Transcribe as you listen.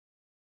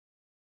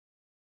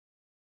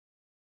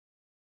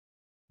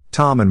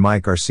Tom and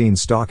Mike are seen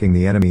stalking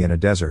the enemy in a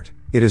desert.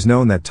 It is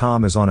known that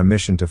Tom is on a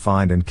mission to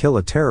find and kill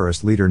a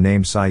terrorist leader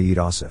named Saeed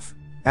Asif.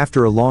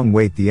 After a long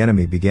wait, the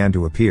enemy began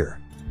to appear.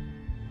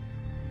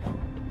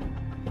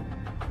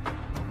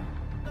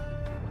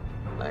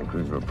 Land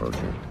cruiser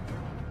approaching.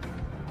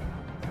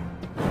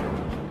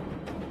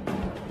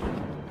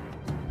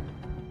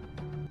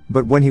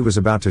 But when he was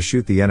about to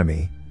shoot the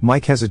enemy,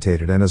 Mike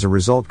hesitated and as a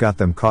result got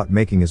them caught,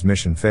 making his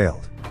mission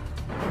failed.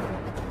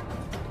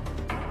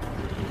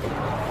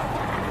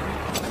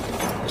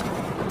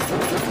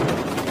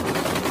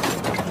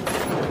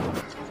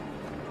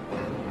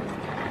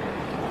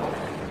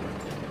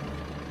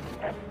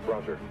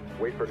 Roger.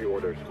 Wait for the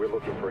orders. We're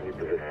looking for a new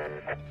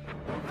position.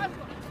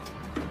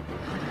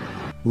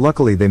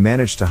 Luckily they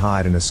managed to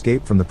hide and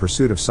escape from the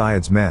pursuit of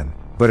Syed's men,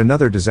 but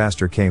another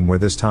disaster came where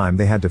this time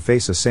they had to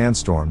face a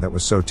sandstorm that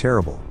was so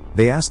terrible.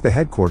 They asked the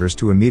headquarters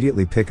to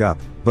immediately pick up,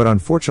 but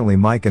unfortunately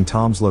Mike and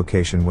Tom's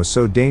location was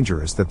so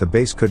dangerous that the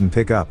base couldn't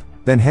pick up.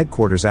 Then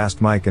headquarters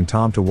asked Mike and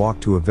Tom to walk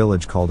to a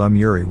village called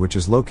Uri, which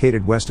is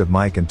located west of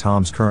Mike and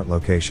Tom's current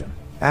location.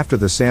 After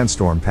the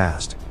sandstorm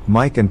passed,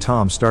 Mike and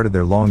Tom started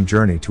their long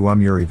journey to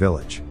Uri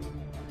village.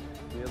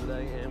 The other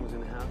day, Ann was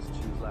in the house.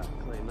 She was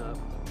like, clean up.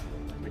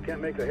 We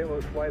can't make the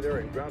halos fly there,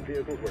 and ground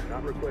vehicles were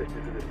not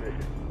requested for this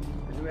mission.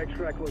 The new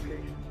extract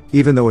location.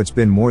 Even though it's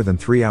been more than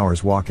 3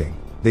 hours walking,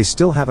 they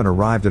still haven't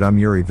arrived at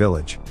Uri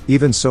village.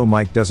 Even so,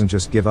 Mike doesn't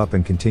just give up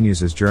and continues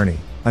his journey,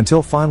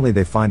 until finally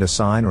they find a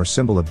sign or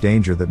symbol of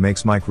danger that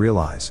makes Mike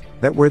realize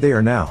that where they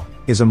are now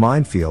is a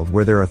minefield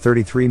where there are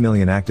 33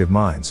 million active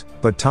mines,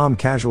 but Tom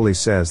casually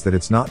says that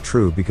it's not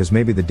true because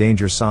maybe the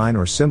danger sign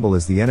or symbol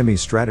is the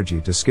enemy's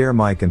strategy to scare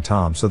Mike and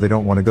Tom so they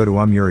don't want to go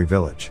to Uri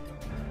village.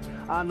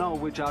 I know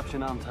which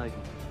option I'm taking.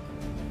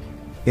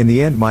 In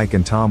the end, Mike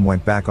and Tom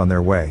went back on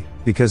their way,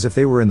 because if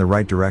they were in the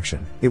right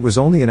direction, it was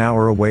only an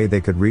hour away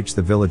they could reach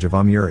the village of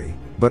Uri,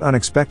 but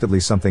unexpectedly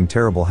something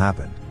terrible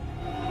happened.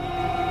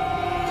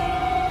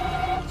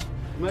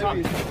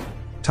 Maybe.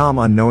 Tom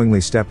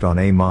unknowingly stepped on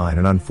a mine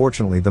and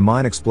unfortunately the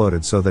mine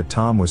exploded so that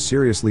Tom was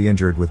seriously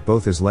injured with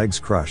both his legs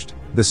crushed.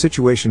 The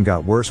situation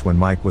got worse when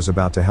Mike was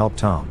about to help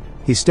Tom.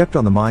 He stepped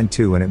on the mine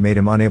too and it made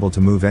him unable to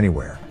move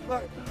anywhere.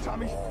 Look,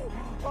 Tommy, you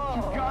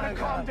gotta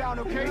calm down,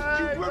 okay?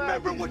 You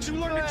remember what you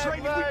learned in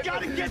training. We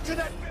gotta get to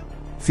that village.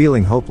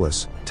 Feeling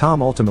hopeless,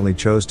 Tom ultimately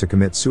chose to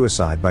commit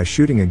suicide by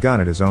shooting a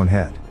gun at his own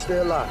head. Stay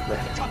alive,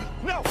 man. Tommy,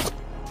 no!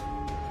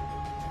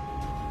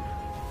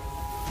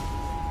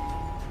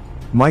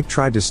 Mike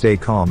tried to stay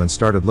calm and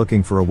started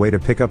looking for a way to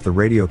pick up the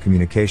radio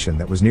communication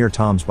that was near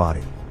Tom's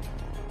body.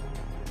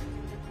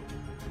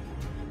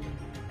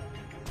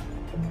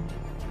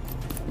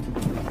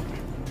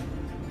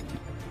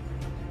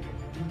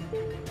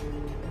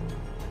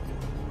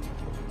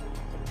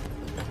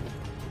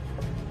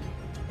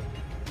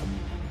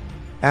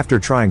 After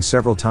trying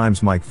several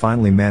times, Mike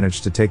finally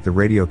managed to take the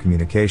radio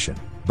communication,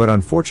 but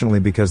unfortunately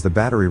because the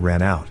battery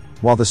ran out,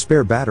 while the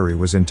spare battery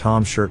was in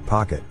Tom's shirt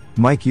pocket,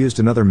 Mike used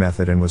another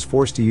method and was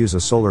forced to use a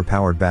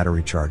solar-powered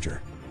battery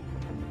charger.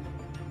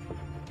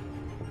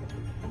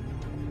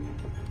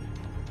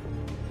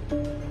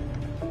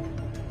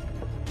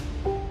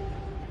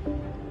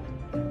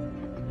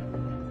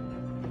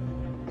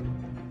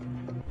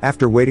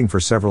 After waiting for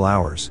several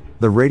hours,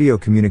 the radio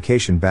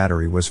communication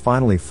battery was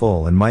finally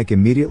full and Mike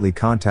immediately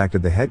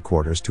contacted the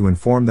headquarters to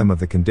inform them of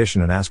the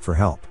condition and ask for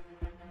help.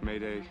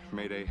 Mayday,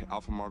 Mayday,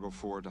 Alpha Margo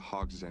 4 to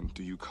Hogsden.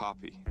 Do you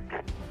copy?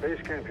 Base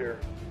camp here.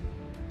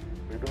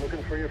 We've been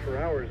looking for you for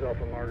hours,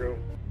 Alpha Margo.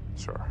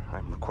 Sir,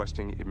 I'm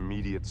requesting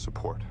immediate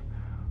support.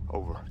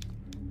 Over.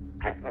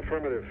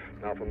 Affirmative,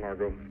 Alpha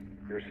Margo.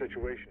 Your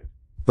situation.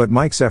 But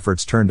Mike's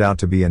efforts turned out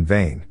to be in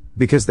vain,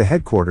 because the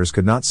headquarters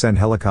could not send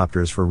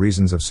helicopters for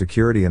reasons of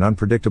security and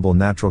unpredictable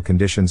natural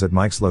conditions at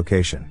Mike's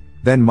location.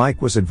 Then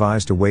Mike was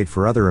advised to wait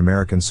for other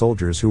American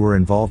soldiers who were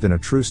involved in a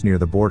truce near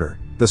the border.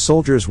 The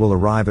soldiers will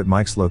arrive at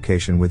Mike's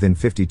location within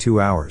 52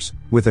 hours,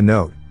 with a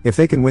note, if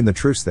they can win the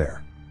truce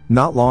there.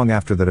 Not long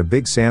after that a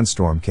big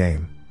sandstorm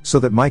came, so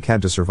that Mike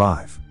had to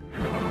survive.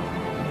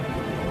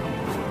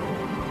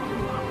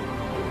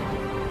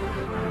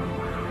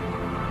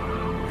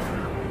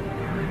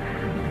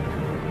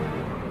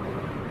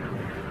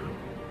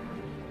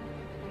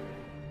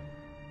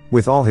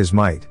 With all his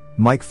might,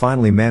 Mike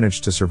finally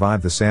managed to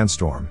survive the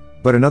sandstorm,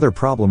 but another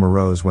problem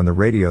arose when the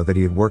radio that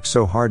he had worked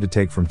so hard to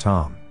take from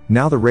Tom.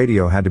 Now the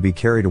radio had to be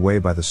carried away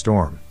by the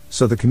storm,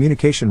 so the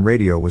communication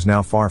radio was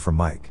now far from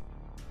Mike.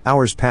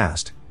 Hours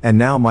passed, and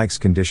now Mike's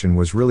condition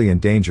was really in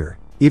danger.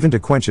 Even to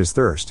quench his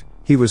thirst,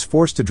 he was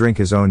forced to drink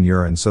his own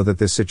urine, so that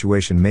this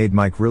situation made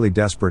Mike really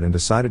desperate and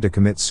decided to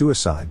commit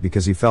suicide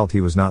because he felt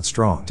he was not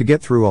strong to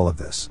get through all of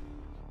this.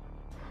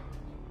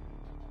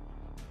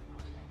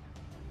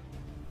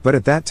 But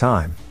at that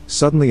time,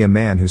 suddenly a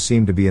man who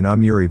seemed to be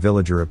an Uri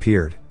villager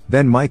appeared.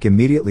 Then Mike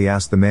immediately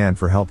asked the man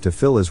for help to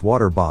fill his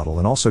water bottle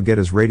and also get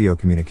his radio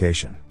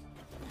communication.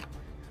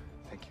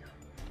 Thank you.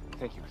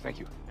 Thank you. Thank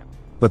you.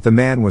 But the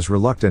man was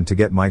reluctant to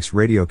get Mike's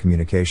radio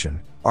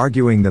communication,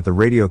 arguing that the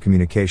radio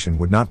communication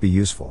would not be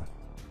useful.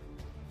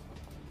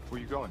 Where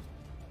are you going?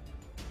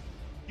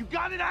 You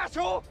got it,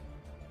 asshole?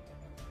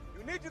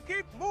 You need to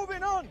keep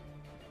moving on.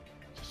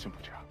 It's a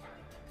simple job.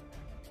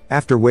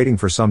 After waiting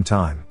for some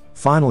time,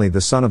 finally the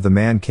son of the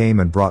man came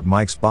and brought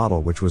Mike's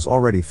bottle, which was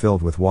already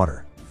filled with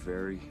water.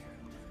 Very,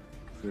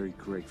 very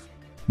grateful.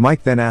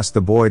 Mike then asked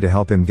the boy to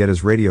help him get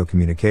his radio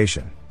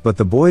communication, but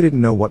the boy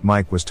didn't know what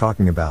Mike was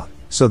talking about,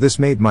 so this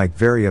made Mike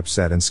very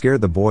upset and scared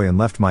the boy and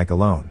left Mike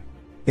alone.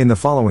 In the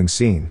following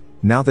scene,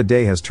 now the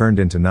day has turned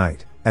into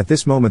night. At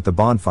this moment the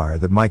bonfire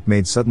that Mike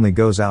made suddenly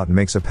goes out and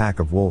makes a pack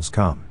of wolves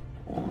come.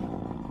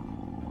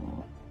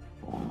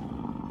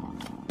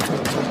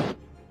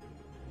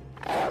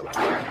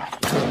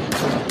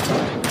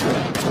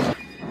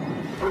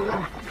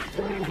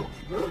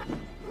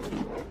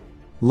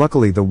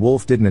 Luckily the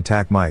wolf didn't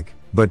attack Mike,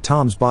 but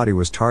Tom's body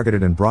was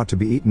targeted and brought to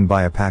be eaten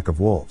by a pack of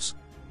wolves.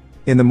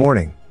 In the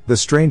morning, the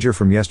stranger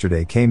from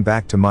yesterday came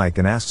back to Mike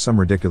and asked some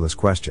ridiculous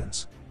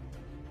questions.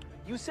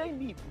 You say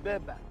me,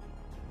 Beba.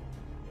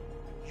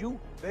 You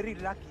very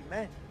lucky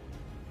man.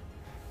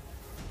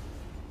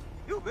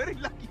 You very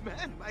lucky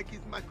man, Mike is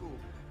Michael.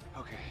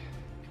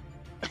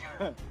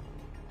 Okay.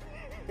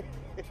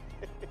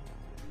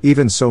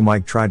 Even so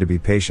Mike tried to be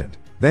patient.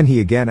 Then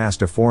he again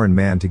asked a foreign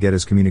man to get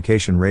his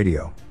communication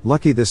radio.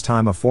 Lucky this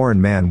time a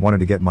foreign man wanted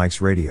to get Mike's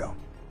radio.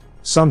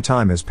 Some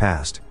time has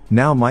passed,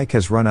 now Mike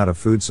has run out of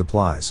food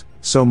supplies,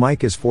 so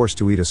Mike is forced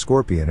to eat a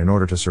scorpion in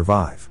order to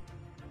survive.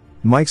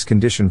 Mike's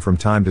condition from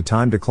time to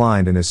time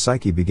declined and his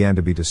psyche began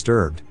to be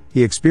disturbed.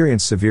 He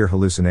experienced severe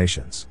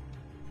hallucinations.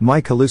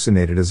 Mike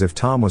hallucinated as if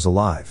Tom was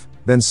alive,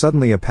 then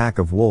suddenly a pack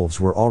of wolves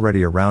were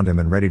already around him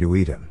and ready to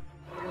eat him.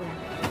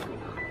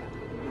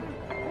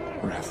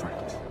 We're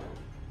friends.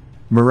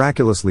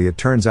 Miraculously it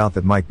turns out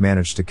that Mike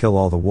managed to kill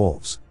all the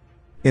wolves.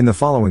 In the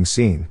following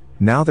scene,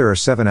 now there are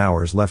 7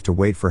 hours left to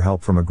wait for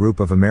help from a group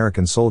of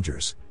American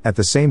soldiers. At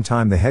the same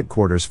time the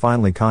headquarters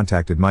finally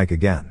contacted Mike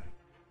again.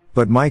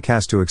 But Mike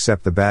has to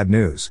accept the bad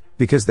news,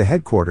 because the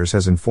headquarters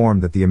has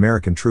informed that the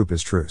American troop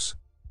is truce.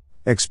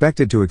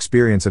 Expected to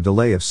experience a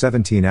delay of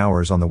 17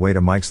 hours on the way to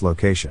Mike's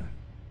location.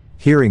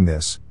 Hearing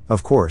this,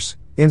 of course,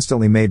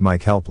 instantly made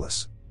Mike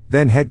helpless.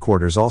 Then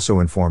headquarters also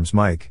informs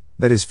Mike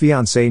that his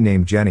fiancée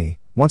named Jenny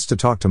wants to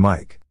talk to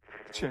Mike.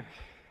 Jenny.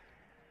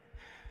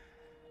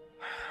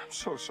 I'm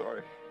so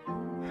sorry.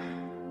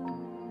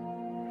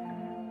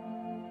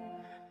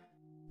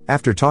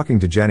 After talking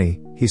to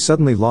Jenny, he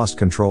suddenly lost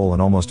control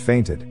and almost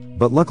fainted,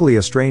 but luckily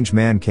a strange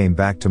man came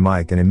back to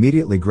Mike and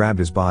immediately grabbed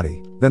his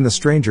body. Then the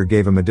stranger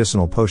gave a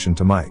medicinal potion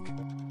to Mike.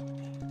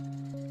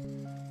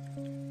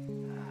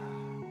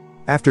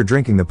 After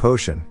drinking the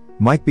potion,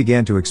 Mike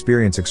began to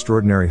experience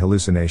extraordinary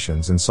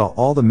hallucinations and saw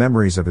all the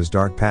memories of his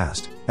dark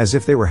past, as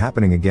if they were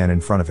happening again in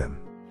front of him.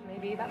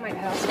 Maybe that might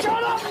help.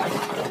 Shut up!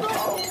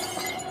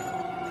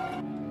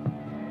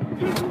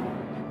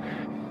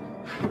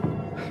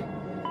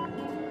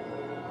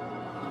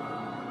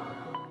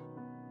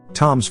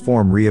 Tom's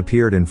form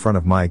reappeared in front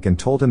of Mike and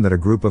told him that a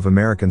group of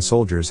American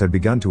soldiers had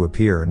begun to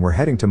appear and were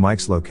heading to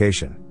Mike's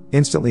location.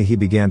 Instantly he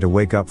began to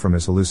wake up from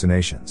his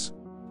hallucinations.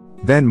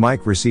 Then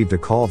Mike received a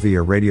call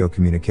via radio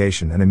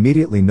communication and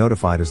immediately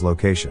notified his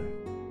location.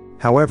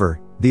 However,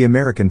 the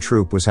American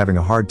troop was having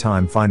a hard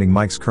time finding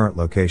Mike's current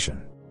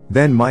location.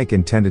 Then Mike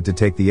intended to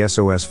take the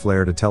SOS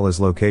flare to tell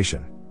his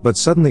location, but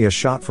suddenly a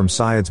shot from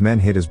Syed's men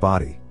hit his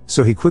body,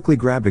 so he quickly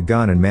grabbed a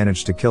gun and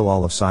managed to kill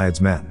all of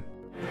Syed's men.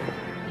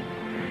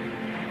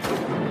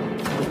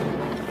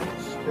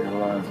 Stay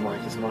alive,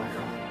 Mike is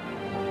Michael.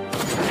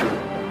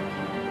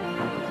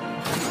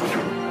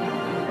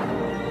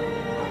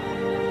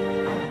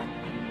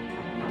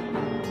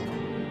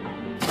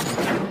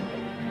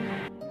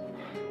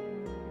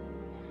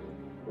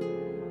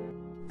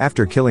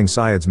 After killing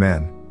Syed's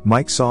men,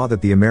 Mike saw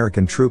that the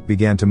American troop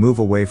began to move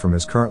away from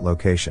his current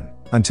location,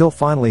 until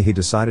finally he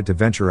decided to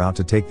venture out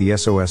to take the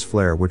SOS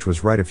flare, which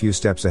was right a few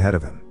steps ahead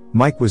of him.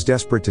 Mike was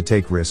desperate to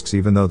take risks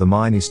even though the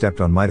mine he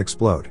stepped on might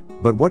explode.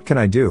 But what can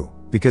I do,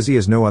 because he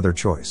has no other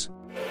choice.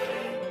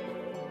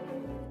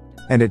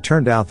 And it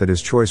turned out that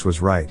his choice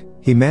was right.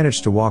 He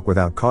managed to walk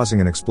without causing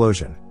an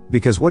explosion,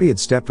 because what he had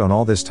stepped on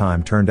all this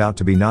time turned out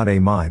to be not a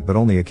mine but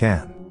only a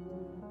can.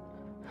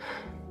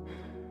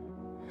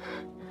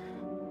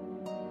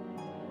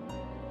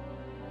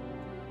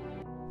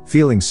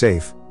 Feeling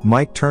safe,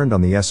 Mike turned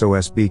on the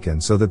SOS beacon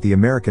so that the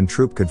American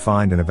troop could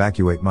find and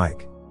evacuate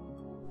Mike.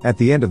 At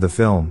the end of the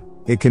film,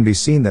 it can be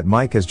seen that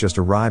Mike has just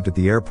arrived at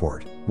the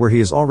airport, where he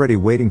is already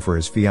waiting for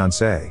his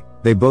fiancée.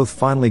 They both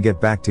finally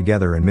get back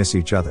together and miss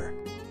each other.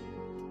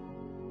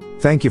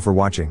 Thank you for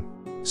watching.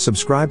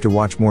 Subscribe to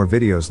watch more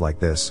videos like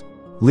this.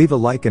 Leave a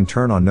like and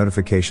turn on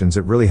notifications,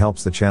 it really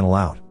helps the channel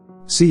out.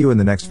 See you in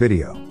the next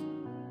video.